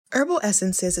Herbal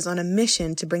Essences is on a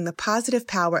mission to bring the positive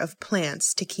power of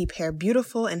plants to keep hair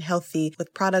beautiful and healthy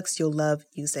with products you'll love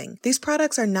using. These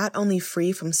products are not only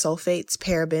free from sulfates,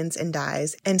 parabens, and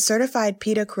dyes, and certified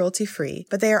PETA cruelty-free,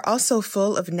 but they are also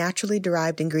full of naturally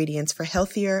derived ingredients for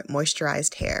healthier,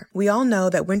 moisturized hair. We all know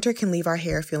that winter can leave our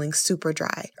hair feeling super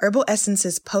dry. Herbal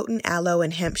Essences' potent aloe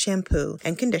and hemp shampoo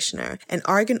and conditioner, and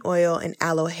argan oil and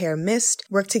aloe hair mist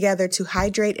work together to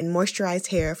hydrate and moisturize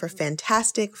hair for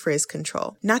fantastic frizz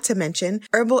control. Not to mention,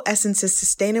 Herbal Essences'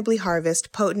 sustainably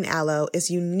harvested potent aloe is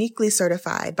uniquely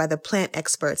certified by the plant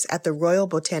experts at the Royal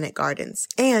Botanic Gardens,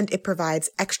 and it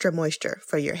provides extra moisture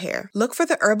for your hair. Look for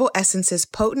the Herbal Essences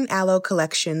Potent Aloe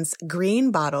Collection's green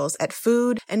bottles at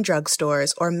food and drug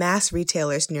stores or mass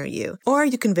retailers near you, or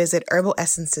you can visit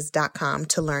herbalessences.com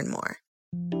to learn more.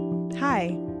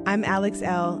 Hi, I'm Alex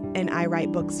L., and I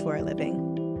write books for a living.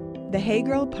 The Hey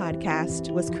Girl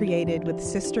podcast was created with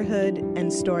sisterhood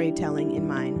and storytelling in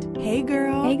mind. Hey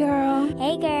girl. Hey girl.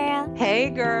 Hey girl. Hey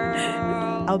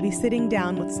girl. I'll be sitting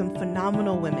down with some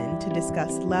phenomenal women to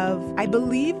discuss love. I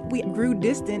believe we grew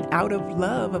distant out of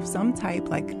love of some type,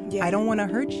 I don't want to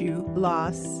hurt you.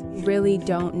 Loss. Really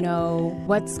don't know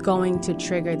what's going to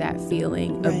trigger that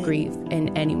feeling of grief in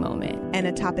any moment. And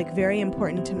a topic very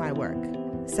important to my work,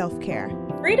 self-care.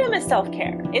 Freedom is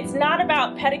self-care. It's not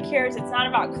about pedicures, it's not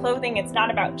about clothing, it's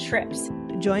not about trips.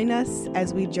 Join us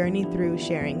as we journey through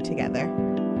sharing together.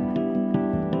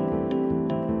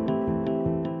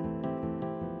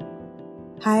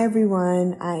 Hi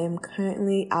everyone, I am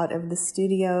currently out of the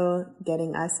studio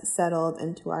getting us settled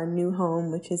into our new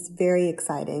home, which is very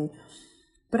exciting.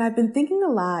 But I've been thinking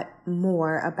a lot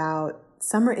more about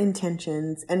summer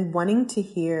intentions and wanting to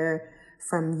hear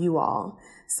from you all.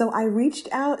 So I reached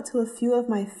out to a few of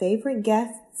my favorite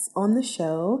guests on the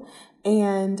show,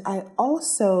 and I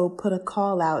also put a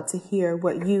call out to hear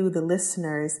what you, the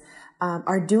listeners,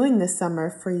 are doing this summer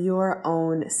for your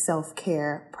own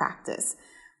self-care practice.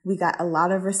 We got a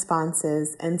lot of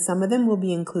responses, and some of them will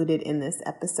be included in this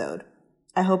episode.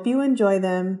 I hope you enjoy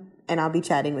them, and I'll be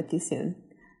chatting with you soon.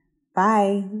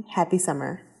 Bye. Happy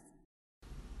summer.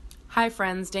 Hi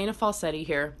friends, Dana Falsetti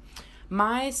here.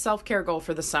 My self-care goal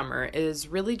for the summer is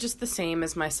really just the same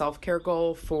as my self-care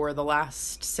goal for the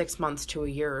last 6 months to a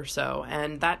year or so,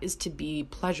 and that is to be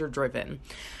pleasure-driven.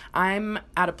 I'm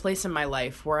at a place in my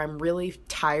life where I'm really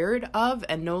tired of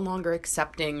and no longer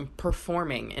accepting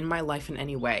performing in my life in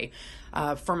any way,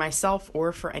 for myself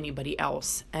or for anybody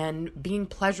else. And being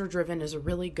pleasure-driven is a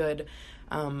really good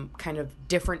kind of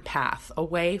different path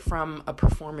away from a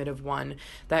performative one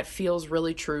that feels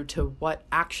really true to what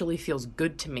actually feels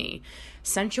good to me.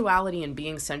 Sensuality and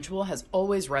being sensual has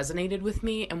always resonated with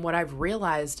me, and what I've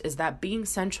realized is that being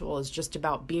sensual is just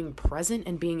about being present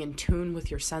and being in tune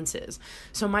with your senses.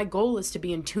 So my goal is to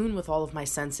be in tune with all of my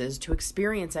senses, to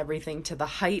experience everything to the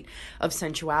height of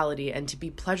sensuality, and to be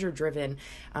pleasure-driven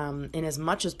in as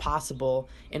much as possible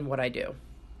in what I do.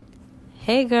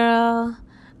 Hey girl.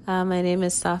 My name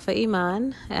is Safa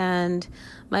Iman, and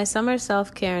my summer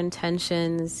self-care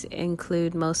intentions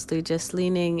include mostly just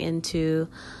leaning into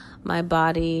my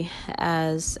body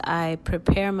as I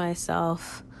prepare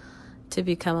myself to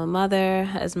become a mother,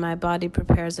 as my body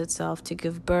prepares itself to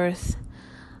give birth.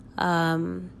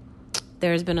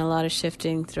 There's been a lot of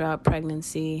shifting throughout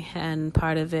pregnancy, and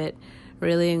part of it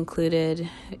really included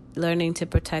learning to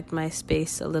protect my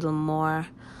space a little more.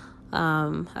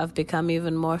 I've become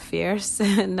even more fierce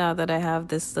now that I have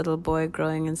this little boy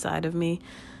growing inside of me,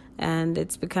 and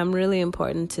it's become really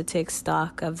important to take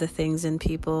stock of the things and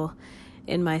people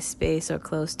in my space or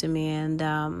close to me. And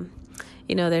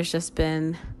there's just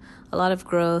been a lot of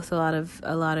growth, a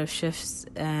lot of shifts,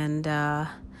 and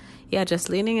just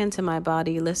leaning into my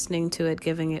body, listening to it,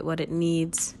 giving it what it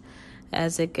needs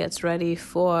as it gets ready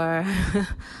for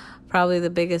probably the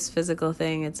biggest physical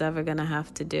thing it's ever gonna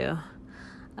have to do.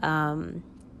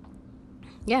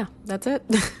 That's it.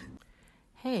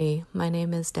 Hey, my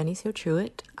name is Denicio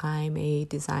Truitt. I'm a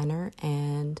designer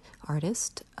and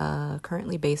artist,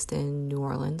 currently based in New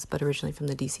Orleans, but originally from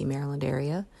the DC, Maryland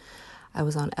area. I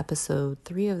was on episode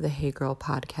 3 of the Hey Girl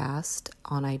podcast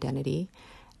on identity,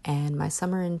 and my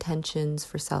summer intentions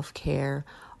for self-care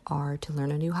are to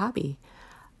learn a new hobby.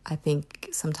 I think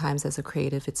sometimes as a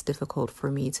creative, it's difficult for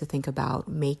me to think about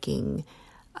making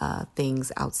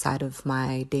things outside of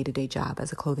my day-to-day job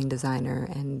as a clothing designer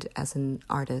and as an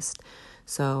artist.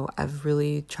 So I've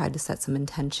really tried to set some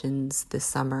intentions this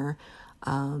summer.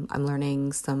 I'm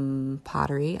learning some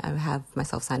pottery. I have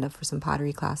myself signed up for some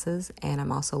pottery classes, and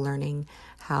I'm also learning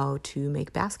how to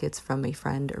make baskets from a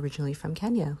friend originally from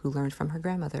Kenya who learned from her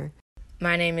grandmother.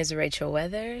 My name is Rachel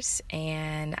Weathers,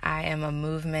 and I am a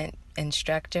movement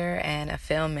instructor and a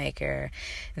filmmaker.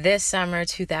 This summer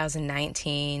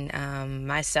 2019,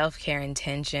 my self-care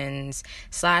intentions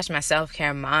 / my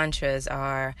self-care mantras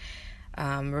are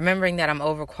remembering that I'm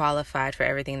overqualified for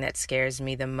everything that scares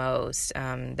me the most.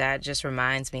 That just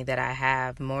reminds me that I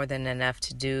have more than enough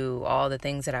to do all the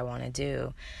things that I want to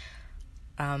do.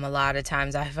 A lot of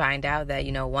times I find out that,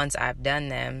 once I've done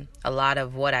them, a lot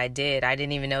of what I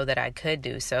didn't even know that I could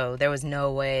do. So there was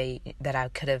no way that I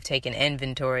could have taken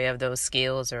inventory of those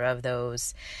skills or of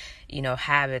those,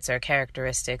 habits or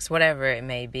characteristics, whatever it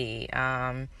may be.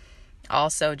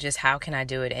 Also, just how can I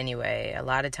do it anyway? A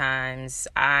lot of times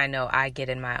I know I get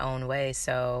in my own way,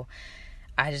 so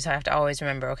I just have to always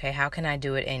remember, okay, how can I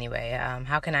do it anyway?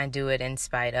 How can I do it in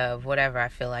spite of whatever I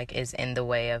feel like is in the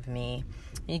way of me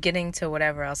getting to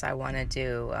whatever else I want to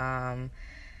do?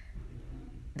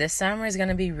 This summer is going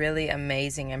to be really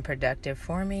amazing and productive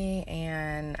for me,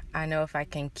 and I know if I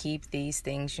can keep these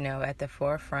things, at the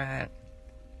forefront,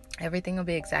 everything will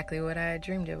be exactly what I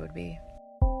dreamed it would be.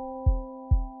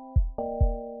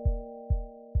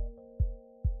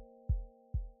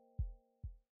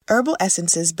 Herbal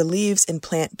Essences believes in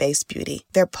plant-based beauty.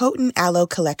 Their potent aloe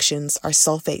collections are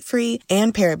sulfate-free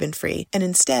and paraben-free, and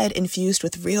instead infused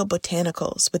with real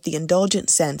botanicals with the indulgent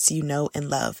scents you know and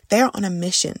love. They are on a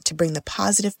mission to bring the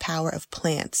positive power of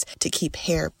plants to keep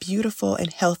hair beautiful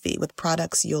and healthy with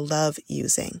products you'll love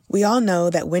using. We all know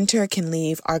that winter can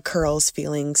leave our curls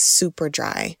feeling super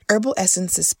dry. Herbal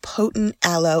Essences' potent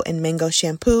aloe and mango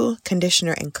shampoo,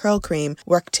 conditioner, and curl cream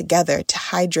work together to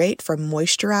hydrate for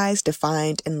moisturized,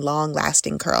 defined, and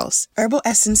long-lasting curls. Herbal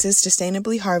Essences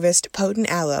sustainably harvest potent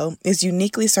aloe is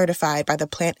uniquely certified by the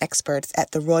plant experts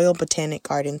at the Royal Botanic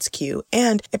Gardens, Kew,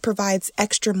 and it provides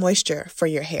extra moisture for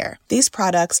your hair. These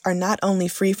products are not only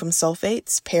free from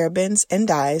sulfates, parabens, and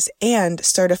dyes, and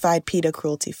certified PETA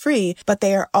cruelty-free, but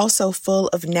they are also full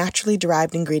of naturally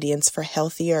derived ingredients for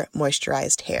healthier,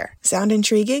 moisturized hair. Sound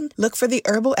intriguing? Look for the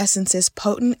Herbal Essences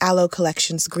Potent Aloe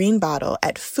Collection's green bottle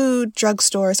at food,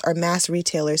 drugstores, or mass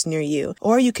retailers near you,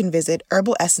 or you can visit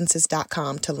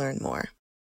herbalessences.com to learn more.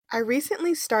 I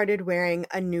recently started wearing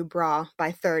a new bra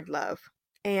by Third Love,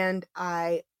 and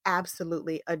I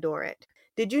absolutely adore it.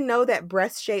 Did you know that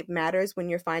breast shape matters when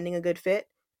you're finding a good fit?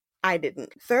 I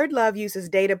didn't. Third Love uses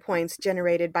data points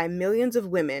generated by millions of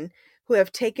women who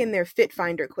have taken their Fit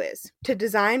Finder quiz to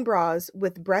design bras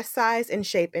with breast size and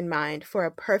shape in mind for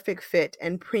a perfect fit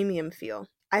and premium feel.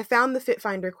 I found the Fit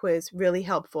Finder quiz really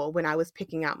helpful when I was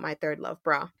picking out my Third Love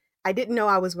bra. I didn't know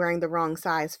I was wearing the wrong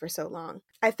size for so long.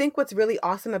 I think what's really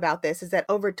awesome about this is that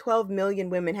over 12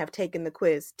 million women have taken the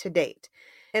quiz to date,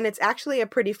 and it's actually a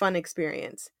pretty fun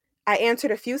experience. I answered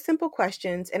a few simple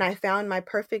questions, and I found my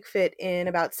perfect fit in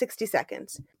about 60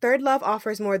 seconds. Third Love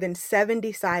offers more than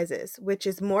 70 sizes, which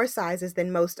is more sizes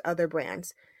than most other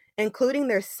brands, including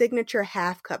their signature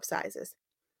half cup sizes.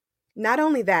 Not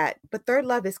only that, but Third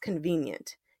Love is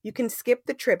convenient. You can skip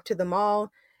the trip to the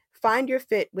mall, find your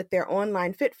fit with their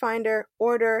online fit finder,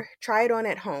 order, try it on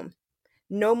at home.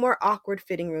 No more awkward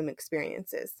fitting room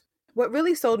experiences. What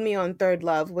really sold me on Third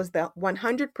Love was the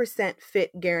 100%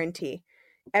 fit guarantee.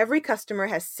 Every customer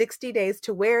has 60 days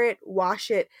to wear it, wash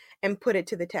it, and put it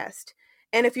to the test.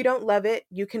 And if you don't love it,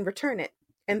 you can return it.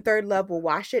 And Third Love will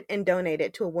wash it and donate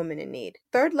it to a woman in need.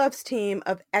 Third Love's team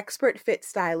of expert fit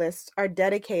stylists are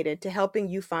dedicated to helping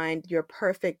you find your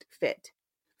perfect fit.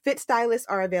 Fit stylists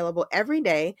are available every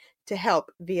day to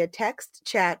help via text,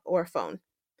 chat, or phone.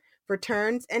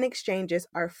 Returns and exchanges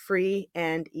are free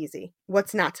and easy.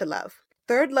 What's not to love?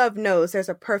 Third Love knows there's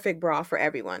a perfect bra for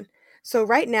everyone. So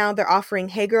right now they're offering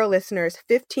Hey Girl listeners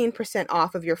 15%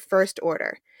 off of your first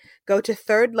order. Go to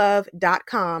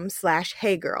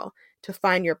thirdlove.com/heygirl to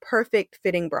find your perfect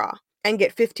fitting bra and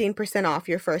get 15% off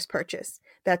your first purchase.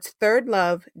 That's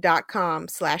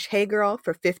thirdlove.com/heygirl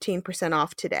for 15%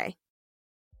 off today.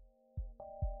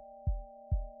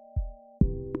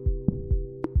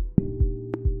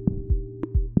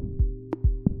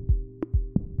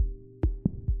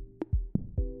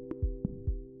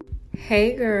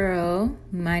 Hey girl,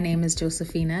 my name is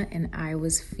Josephina and I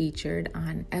was featured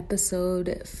on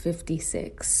episode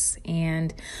 56.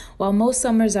 And while most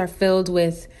summers are filled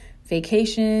with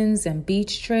vacations and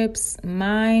beach trips,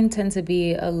 mine tend to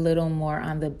be a little more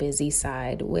on the busy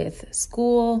side with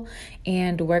school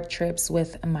and work trips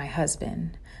with my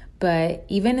husband. But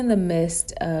even in the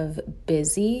midst of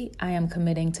busy, I am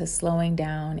committing to slowing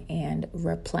down and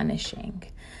replenishing.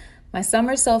 My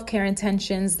summer self-care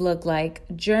intentions look like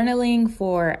journaling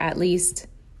for at least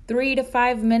 3 to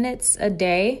 5 minutes a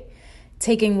day,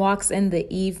 taking walks in the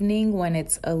evening when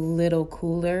it's a little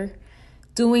cooler,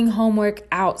 doing homework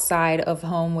outside of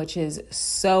home, which is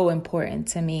so important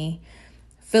to me,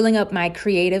 filling up my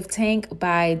creative tank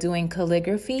by doing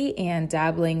calligraphy and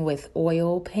dabbling with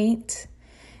oil paint,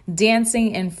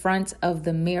 dancing in front of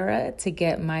the mirror to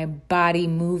get my body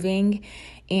moving,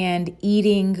 and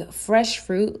eating fresh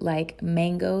fruit like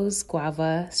mangoes,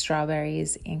 guava,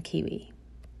 strawberries, and kiwi.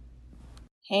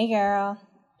 Hey girl,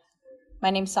 my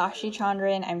name's Sakshi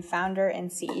Chandran. I'm founder and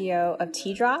CEO of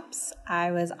Tea Drops.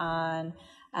 I was on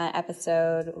an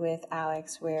episode with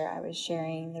Alex where I was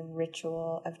sharing the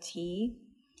ritual of tea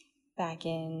back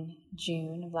in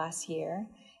June of last year.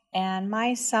 And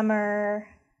my summer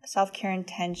self-care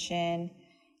intention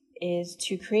is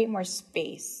to create more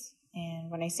space.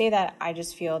 And when I say that, I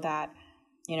just feel that,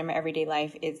 my everyday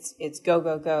life, it's go,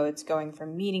 go, go. It's going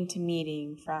from meeting to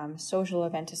meeting, from social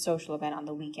event to social event on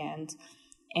the weekend.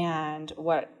 And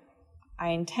what I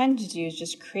intend to do is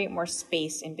just create more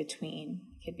space in between.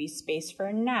 It could be space for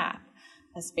a nap,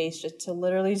 a space just to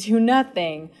literally do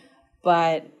nothing,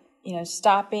 but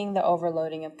stopping the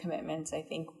overloading of commitments. I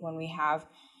think when we have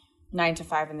 9 to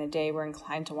 5 in the day, we're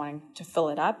inclined to wanting to fill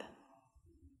it up.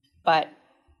 But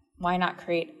why not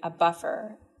create a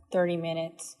buffer, 30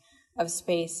 minutes of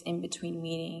space in between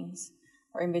meetings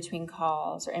or in between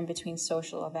calls or in between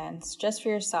social events, just for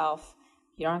yourself?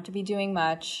 You don't have to be doing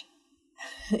much.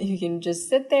 You can just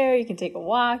sit there, you can take a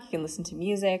walk, you can listen to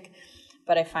music.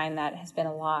 But I find that has been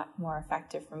a lot more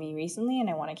effective for me recently, and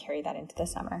I want to carry that into the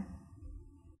summer.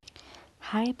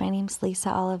 Hi, my name's Lisa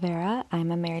Oliveira.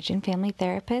 I'm a marriage and family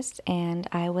therapist, and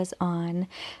I was on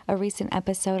a recent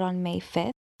episode on May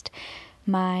 5th.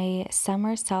 My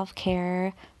summer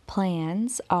self-care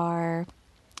plans are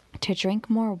to drink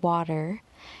more water,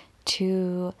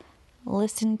 to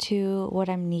listen to what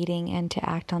I'm needing and to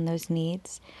act on those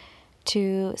needs,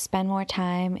 to spend more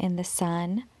time in the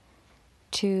sun,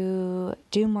 to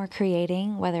do more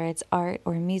creating, whether it's art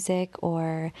or music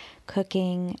or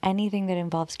cooking, anything that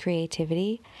involves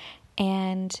creativity,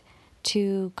 and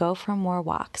to go for more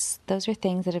walks. Those are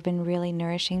things that have been really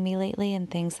nourishing me lately and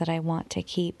things that I want to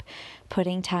keep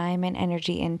putting time and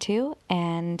energy into.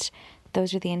 And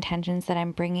those are the intentions that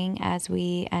I'm bringing as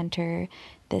we enter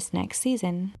this next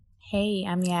season. Hey,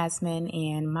 I'm Yasmin,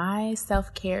 and my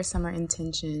self-care summer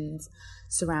intentions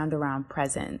surround around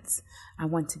presence. I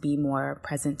want to be more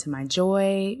present to my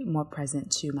joy, more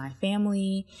present to my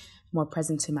family, more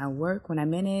present to my work when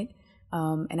I'm in it.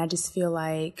 And I just feel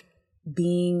like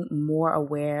being more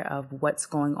aware of what's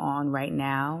going on right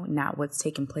now, not what's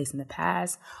taken place in the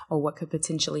past or what could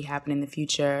potentially happen in the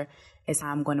future, is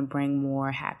how I'm going to bring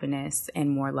more happiness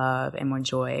and more love and more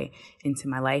joy into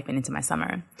my life and into my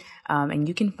summer. And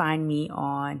you can find me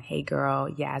on Hey Girl,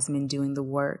 Yasmin Doing the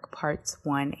Work, parts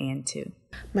 1 and 2.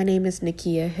 My name is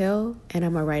Nakia Hill, and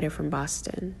I'm a writer from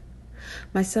Boston.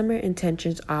 My summer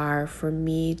intentions are for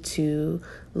me to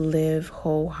live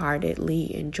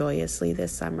wholeheartedly and joyously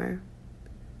this summer.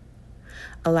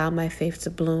 Allow my faith to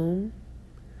bloom,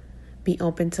 be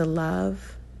open to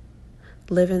love,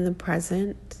 live in the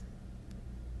present.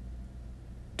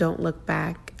 Don't look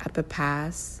back at the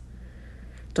past.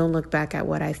 Don't look back at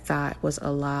what I thought was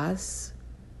a loss,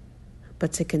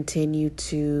 but to continue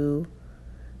to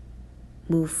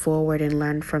move forward and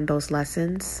learn from those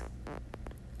lessons.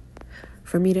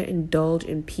 For me to indulge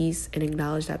in peace and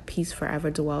acknowledge that peace forever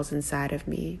dwells inside of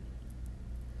me.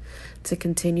 To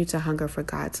continue to hunger for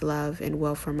God's love and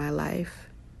will for my life.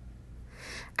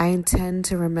 I intend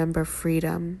to remember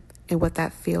freedom and what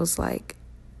that feels like.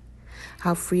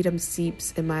 How freedom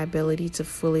seeps in my ability to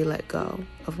fully let go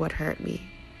of what hurt me.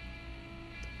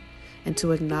 And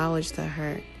to acknowledge the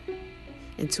hurt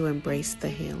and to embrace the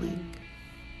healing.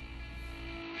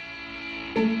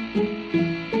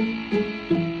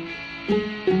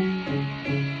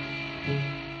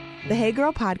 The Hey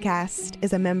Girl podcast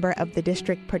is a member of The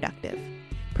District Productive,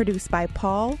 produced by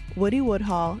Paul Woody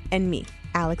Woodhall and me,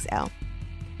 Alex L.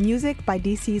 Music by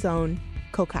DC's own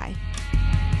Kokai.